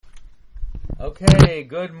Okay,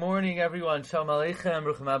 good morning everyone. Shalom Aleichem,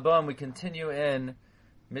 Ruchim Abba. We continue in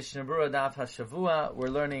Mishnah Berurah Daf HaShavua. We're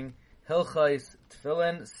learning Hilchos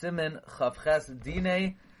Tefillin, Siman Chavches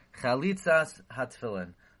Dinei Chalitzas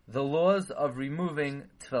HaTefillin. The laws of removing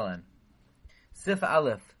tefillin. Sif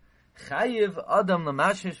Aleph. Chayiv Adam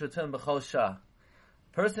Lamashmish B'Tefillin B'Chol Shah.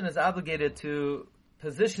 Person is obligated to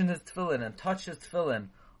position his tefillin and touch his tefillin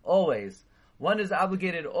always. One is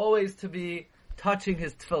obligated always to be touching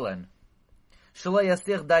his tefillin.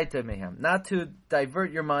 Not to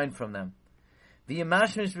divert your mind from them.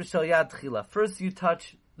 First you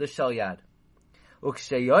touch the shel yad. When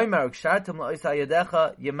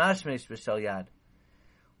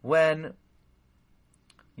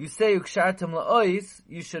you say ukshartem la'ois,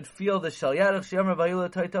 you should feel the shel yad.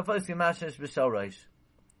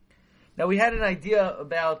 Now we had an idea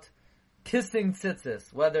about kissing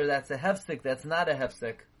tzitzis, whether that's a hefsek, that's not a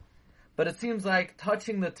hefsek. But it seems like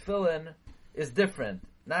touching the tefillin is different.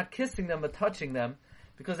 Not kissing them, but touching them,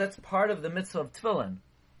 because that's part of the mitzvah of tefillin.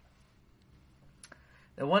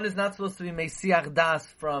 And one is not supposed to be meisiach das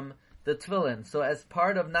from the tefillin. So as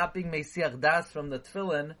part of not being meisiach das from the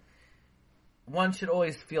tefillin, one should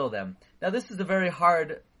always feel them. Now this is a very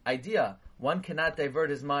hard idea. One cannot divert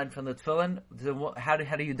his mind from the tefillin. How do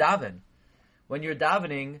you daven? When you're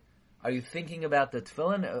davening, are you thinking about the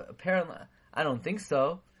tefillin? Apparently, I don't think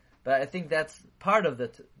so. But I think that's part of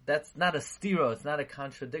that's not a stiro, it's not a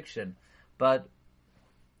contradiction. But,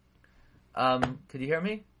 could you hear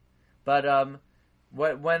me? But,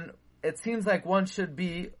 when it seems like one should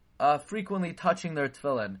be frequently touching their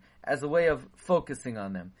tefillin as a way of focusing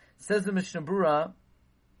on them. It says in Mishnah Berurah,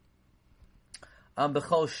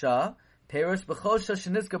 B'chol Shah, Perush B'chol Shah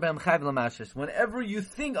Shenitzka B'hem Chayv L'Mashish. Whenever you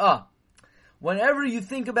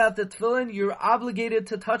think about the tefillin, you're obligated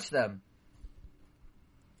to touch them.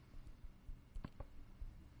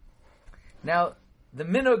 Now, the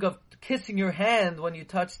minhag of kissing your hand when you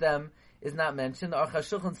touch them is not mentioned. The Aruch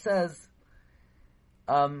HaShulchan says,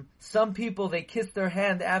 some people, they kiss their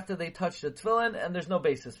hand after they touch the tefillin, and there's no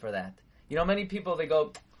basis for that. You know, many people, they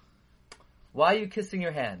go, why are you kissing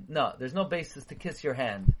your hand? No, there's no basis to kiss your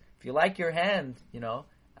hand. If you like your hand, you know,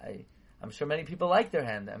 I'm sure many people like their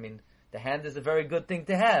hand. I mean, the hand is a very good thing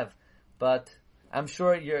to have, but I'm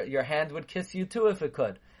sure your hand would kiss you too if it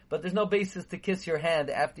could. But there's no basis to kiss your hand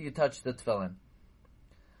after you touch the tefillin.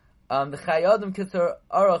 The Chayei Adam Kisser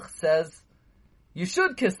Aruch says you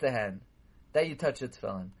should kiss the hand that you touch the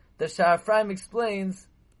tefillin. The Sha'ar Ephraim explains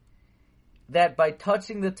that by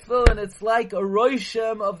touching the tefillin, it's like a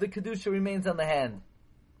roishem of the kedusha remains on the hand.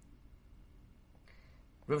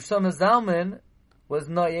 Rav Shlomo Zalman was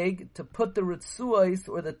noyeg to put the ritzuos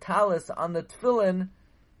or the talis on the tefillin,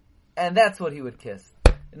 and that's what he would kiss.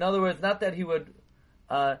 In other words, not that he would.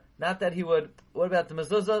 What about the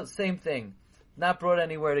mezuzah? Same thing. Not brought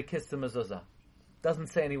anywhere to kiss the mezuzah. Doesn't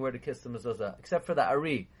say anywhere to kiss the mezuzah, except for the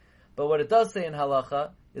ari. But what it does say in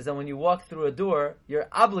halacha is that when you walk through a door, you're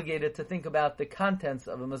obligated to think about the contents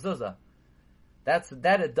of a mezuzah. That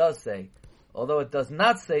it does say. Although it does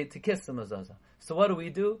not say to kiss the mezuzah. So what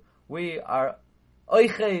do? We are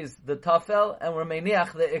oiches the tafel, and we're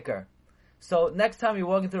meiniach the ikar. So next time you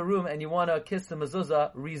walk into a room and you want to kiss the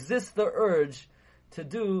mezuzah, resist the urge to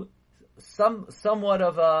do somewhat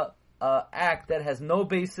of a act that has no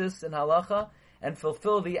basis in halacha and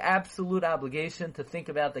fulfill the absolute obligation to think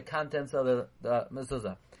about the contents of the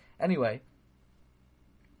mezuzah. Anyway,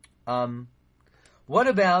 what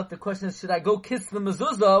about the question is, should I go kiss the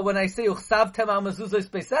mezuzah when I say uchsavtem al mezuzah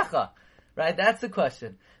speisecha? Right, that's the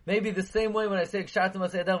question. Maybe the same way when I say I should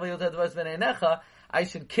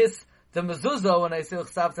kiss the mezuzah when I say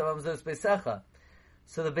uchsavtem al mezuzah speisecha.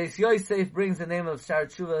 So the Beis Yosef brings the name of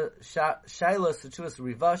Shailos Teshuvas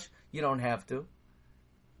Rivash. You don't have to.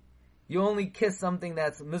 You only kiss something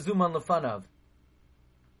that's mezuman lefanav.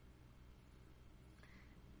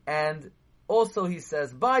 And also he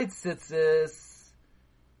says, by tzitzis,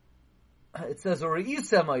 it says,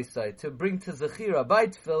 Ureisa Maisai, to bring to Zechira, by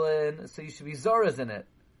tefillin, so you should be zoras in it.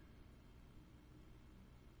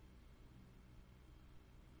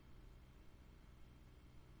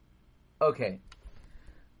 Okay.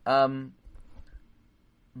 The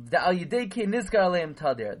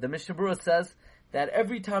Mishnah Berurah says that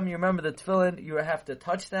every time you remember the tefillin, you have to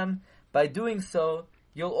touch them. By doing so,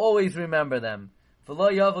 you'll always remember them. Kaf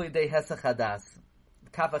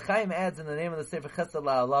HaChaim adds in the name of the Sefer Chesed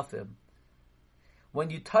LaAlafim. When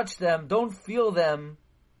you touch them, don't feel them.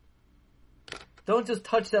 Don't just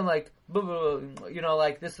touch them like,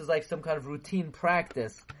 like this is like some kind of routine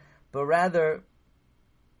practice, but rather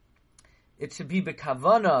it should be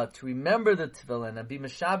bekavana to remember the tefillin and be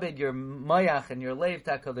meshabed your mayach and your leiv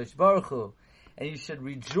to HaKadosh Baruch Hu, and you should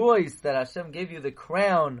rejoice that Hashem gave you the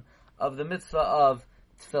crown of the mitzvah of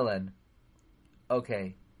tefillin.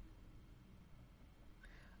 Okay.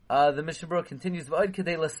 The Mishnah Berurah continues,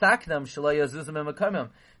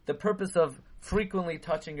 the purpose of frequently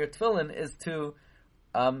touching your tefillin is to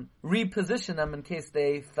reposition them in case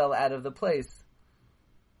they fell out of the place.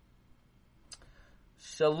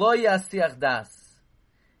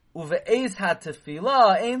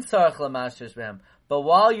 But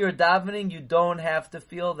while you're davening, you don't have to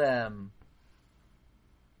feel them.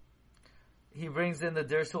 He brings in the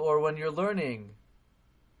dirshu, or when you're learning.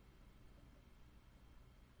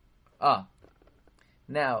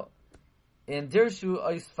 Now, in Dirshu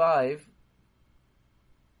Ois 5,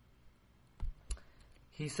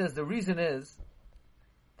 he says the reason is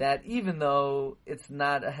that even though it's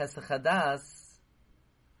not a Hesach Hadas,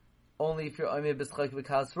 only if you're Omer B'Schak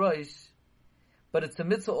V'Kas Roish, but it's a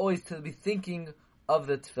mitzvah always to be thinking of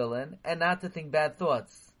the tefillin and not to think bad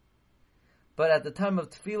thoughts. But at the time of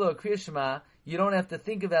tefillah or Kriya Shema, you don't have to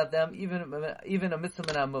think about them, even a mitzvah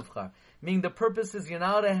minah mufchar. Meaning the purpose is you're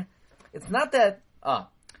not it's not that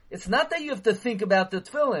you have to think about the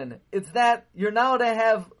tefillin. It's that you're now to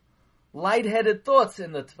have lightheaded thoughts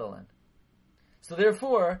in the tefillin. So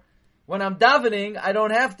therefore, when I'm davening, I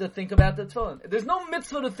don't have to think about the tefillin. There's no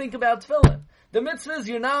mitzvah to think about tefillin. The mitzvah is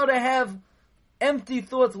you're now to have empty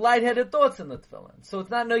thoughts, lightheaded thoughts in the tefillin. So it's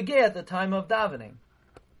not nogeh at the time of davening.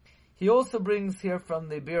 He also brings here from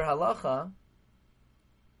the Bir Halacha,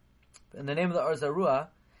 in the name of the Or Zarua,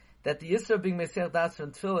 that the Yisra being Mesiach Das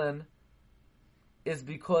from tefillin is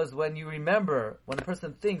because when you remember, when a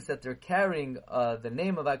person thinks that they're carrying the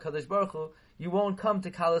name of HaKadosh Baruch Hu, you won't come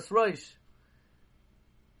to Kalas Roish.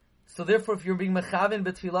 So therefore, if you're being Mechavin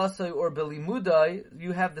B'Tfilasai or B'Limudai,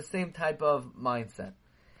 you have the same type of mindset.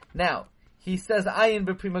 Now, he says, Ayin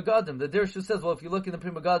B'Pri Megadim. The Dirshu says, well, if you look in the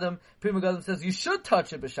Pri Megadim says you should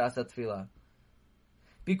touch it B'Shas HaTfilah.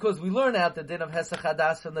 Because we learn out the din of Hesach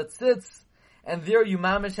Hadas from the Tzitz, and there you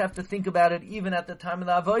mamish have to think about it even at the time of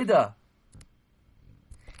the Avodah.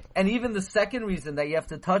 And even the second reason that you have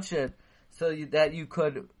to touch it so that you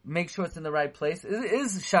could make sure it's in the right place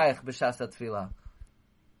is Shaykh B'Shas HaTfilah.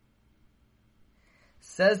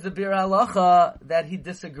 Says the Bir Halacha that he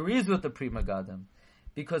disagrees with the Pri Megadim,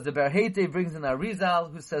 because the Ber Heitei brings in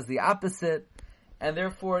Arizal who says the opposite, and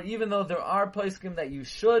therefore even though there are poskim that you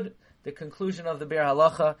should, the conclusion of the Bir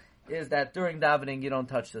Halacha is that during davening you don't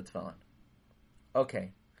touch the tefillin.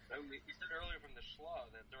 Okay. We said earlier from the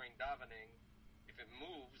Shla that during davening, if it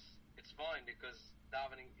moves, it's fine because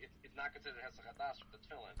davening it's not considered Hesach Hadas for the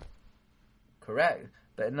tefillin. Correct.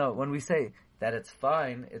 But no, when we say that it's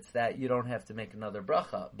fine, it's that you don't have to make another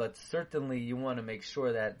bracha. But certainly you want to make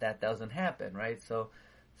sure that that doesn't happen, right? So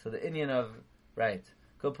the inyan of, right,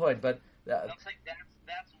 good point. But I'll say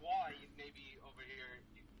that's why maybe over here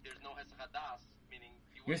there's no Hesach Hadas, meaning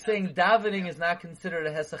you're saying davening is not considered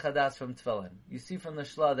a Hesach Hadas from tefillin. You see from the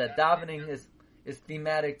Shla that davening is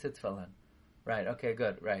thematic to tefillin. Right, okay,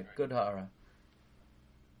 good, right. Good ha'ara.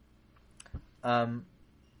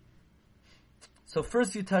 So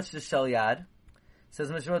first you touch the Shel Yad.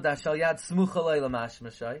 Says Mishnah that Shel Yad smucha loy lamash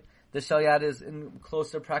mashay. The Shel Yad is in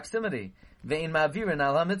closer proximity. Ve'in ma'avirin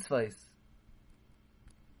al ha-mitzvahs.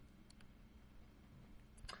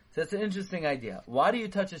 So it's an interesting idea. Why do you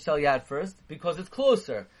touch the Shel Yad first? Because it's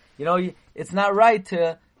closer. You know, it's not right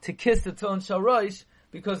to kiss the tefillin Shel Rosh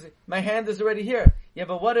because my hand is already here. Yeah,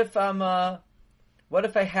 but what if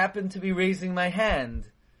I happen to be raising my hand?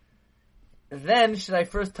 Then should I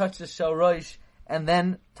first touch the Shel Rosh and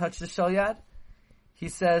then touch the Shel Yad? He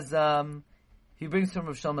says, he brings from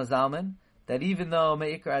Rav Shlomo Zalman that even though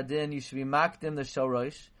Me'ikar Adin, you should be makdim the Shel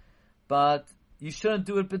Rosh, but you shouldn't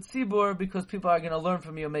do it b'tzibur because people are going to learn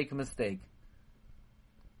from you and make a mistake.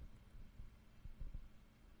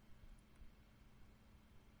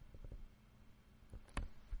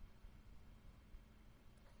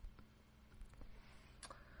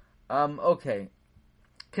 Okay.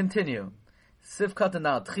 Continue. Sivkat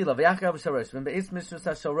now tchila v'yachar b'shalosh when beis mishus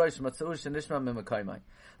hashalosh matzau shenishma mimakaymai.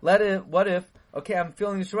 What if? Okay, I'm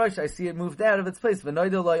feeling the shalosh. I see it moved out of its place.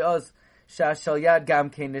 V'noidel loy oz shashal yad gam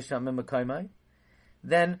kein nishma mimakaymai.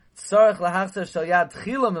 Then tzarich lahachzar shal yad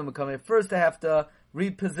tchila mimakaymai. First, I have to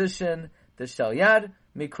reposition the shal yad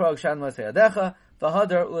mikrog shan maseyadecha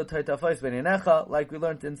v'hadar ulatoitafos b'neinecha, like we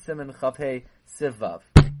learned in Siman Chavhei Siv Vav.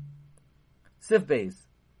 Siv Beis.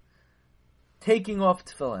 Taking off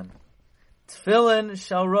tefillin. Tefillin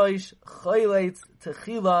shal roish chayleitz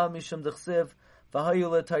techila mishum dechsiv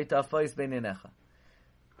v'hayula taitafais beinenecha.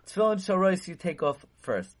 Tefillin shal roish you take off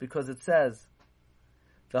first because it says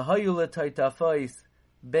v'hayula taitafais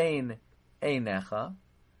bein einecha.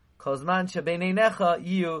 Kozman shebeinenecha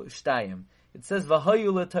yiyu shtayim. It says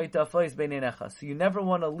v'hayu l'toitafos beinenecha. So you never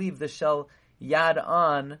want to leave the shel yad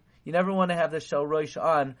on. You never want to have the shel rosh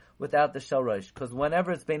on without the shel rosh, because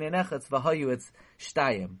whenever it's beinenecha, it's v'hayu, it's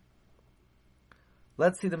shtayim.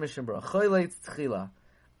 Let's see the Mishnah Berurah. Choyleitz tchila.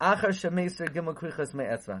 Achar shemeser gimel krichas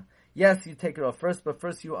me'etzva. Yes, you take it off first, but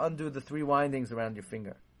first you undo the 3 windings around your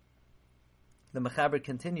finger. The Mechaber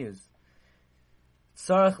continues.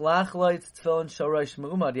 Tzarech lachloitz tefillin shel rosh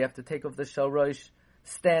me'umad. You have to take off the shel rosh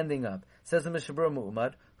standing up. Says the Mishnah Berurah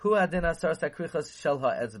me'umad. Hu adin asar sakrichas shel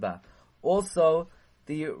ha'etzba. Also,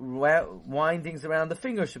 the windings around the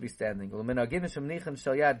finger should be standing.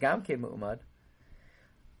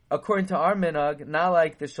 According to our minhag, not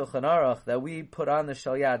like the Shulchan Aruch that we put on the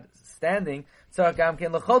shel yad standing,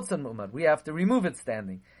 we have to remove it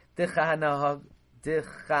standing.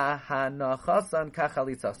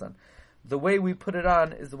 The way we put it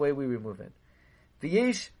on is the way we remove it.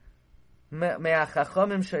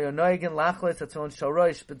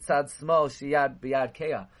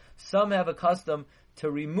 Some have a custom to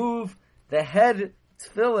remove the head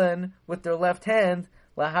tefillin with their left hand,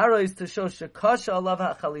 laharos, to show shekasha alav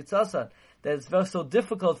hachalitzasan, that it's very so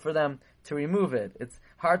difficult for them to remove it. It's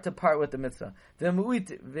hard to part with the mitzvah. Then if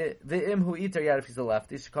he's a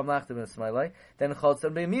lefty, then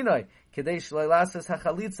chotzan b'minoi, kedei shleilasas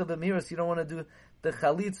hachalitza b'miras. You don't want to do the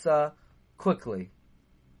chalitza quickly.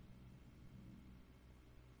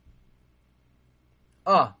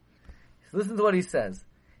 Listen to what he says.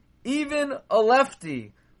 Even a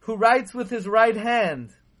lefty who writes with his right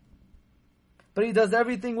hand, but he does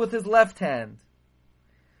everything with his left hand,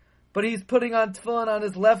 but he's putting on tefillin on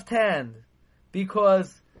his left hand,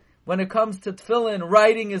 because when it comes to tefillin,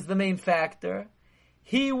 writing is the main factor,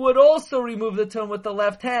 he would also remove the tefillin with the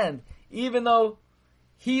left hand, even though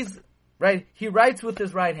he writes with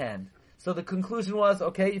his right hand. So the conclusion was,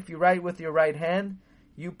 okay, if you write with your right hand,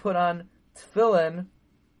 you put on tefillin,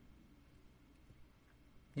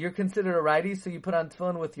 you're considered a righty, so you put on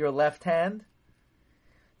tefillin with your left hand.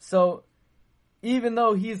 So, even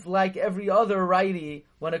though he's like every other righty,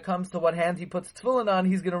 when it comes to what hand he puts tefillin on,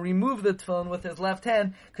 he's going to remove the tefillin with his left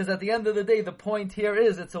hand, because at the end of the day, the point here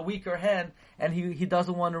is it's a weaker hand, and he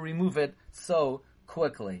doesn't want to remove it so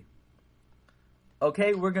quickly.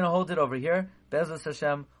 Okay, we're going to hold it over here. Be'ezus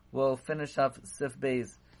Hashem, we'll finish up Sif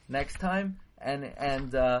Beis next time, and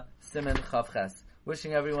Siman Chav Ches.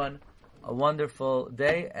 Wishing everyone a wonderful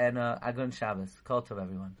day and Agun Shabbos. Kol tov,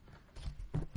 everyone.